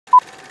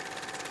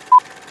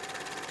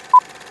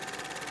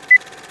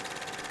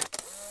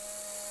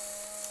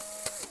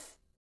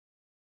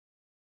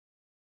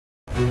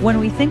When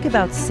we think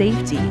about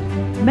safety,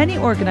 many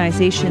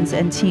organizations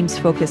and teams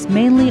focus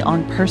mainly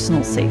on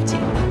personal safety.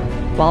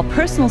 While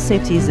personal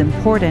safety is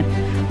important,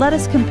 let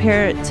us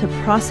compare it to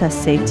process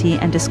safety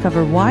and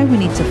discover why we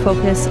need to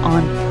focus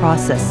on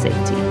process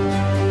safety.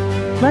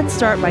 Let's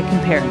start by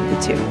comparing the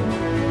two.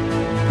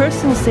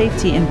 Personal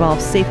safety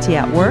involves safety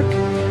at work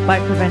by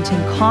preventing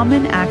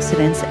common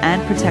accidents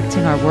and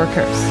protecting our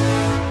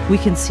workers. We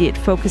can see it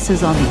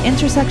focuses on the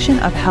intersection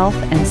of health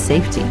and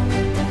safety.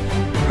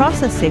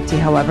 Process safety,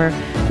 however,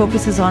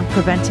 focuses on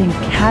preventing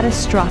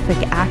catastrophic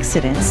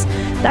accidents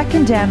that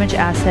can damage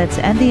assets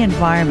and the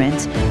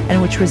environment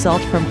and which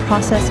result from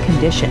process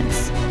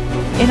conditions.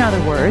 In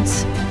other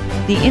words,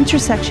 the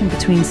intersection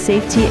between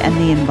safety and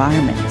the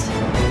environment.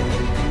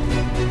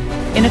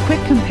 In a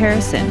quick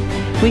comparison,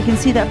 we can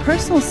see that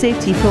personal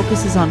safety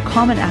focuses on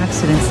common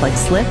accidents like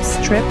slips,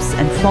 trips,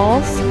 and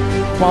falls,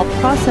 while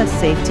process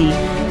safety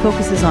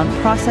focuses on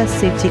process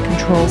safety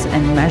controls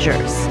and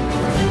measures.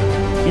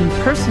 In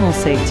personal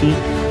safety,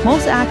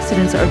 most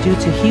accidents are due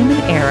to human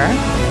error.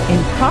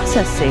 In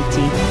process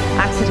safety,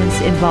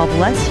 accidents involve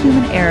less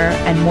human error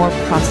and more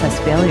process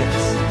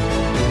failures.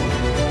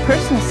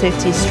 Personal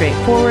safety is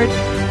straightforward.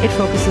 It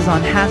focuses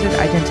on hazard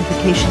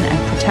identification and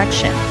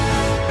protection.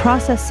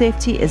 Process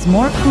safety is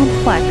more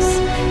complex,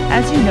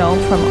 as you know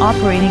from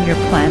operating your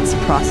plant's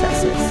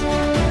processes.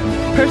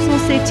 Personal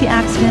safety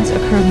accidents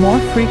occur more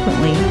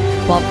frequently,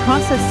 while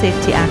process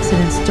safety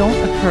accidents don't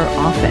occur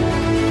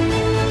often.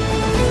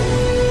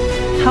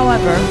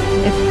 However,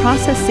 if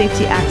process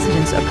safety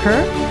accidents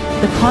occur,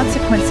 the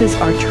consequences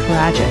are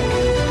tragic.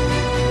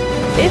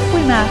 If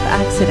we map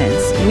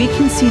accidents, we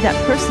can see that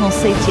personal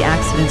safety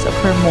accidents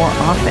occur more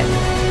often,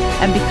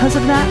 and because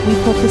of that, we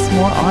focus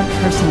more on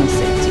personal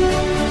safety.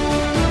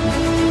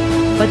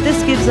 But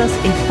this gives us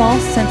a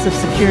false sense of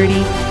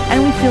security, and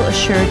we feel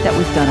assured that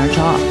we've done our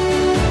job.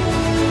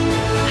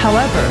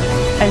 However,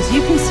 as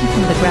you can see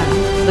from the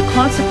graph, the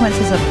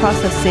consequences of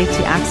process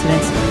safety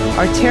accidents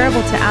are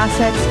terrible to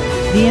assets,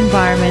 the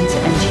environment,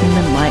 and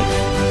human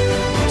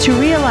life. To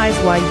realize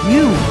why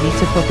you need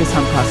to focus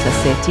on process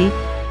safety,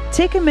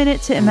 take a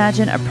minute to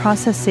imagine a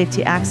process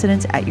safety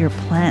accident at your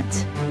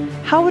plant.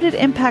 How would it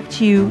impact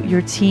you,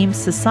 your team,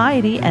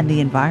 society, and the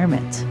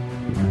environment?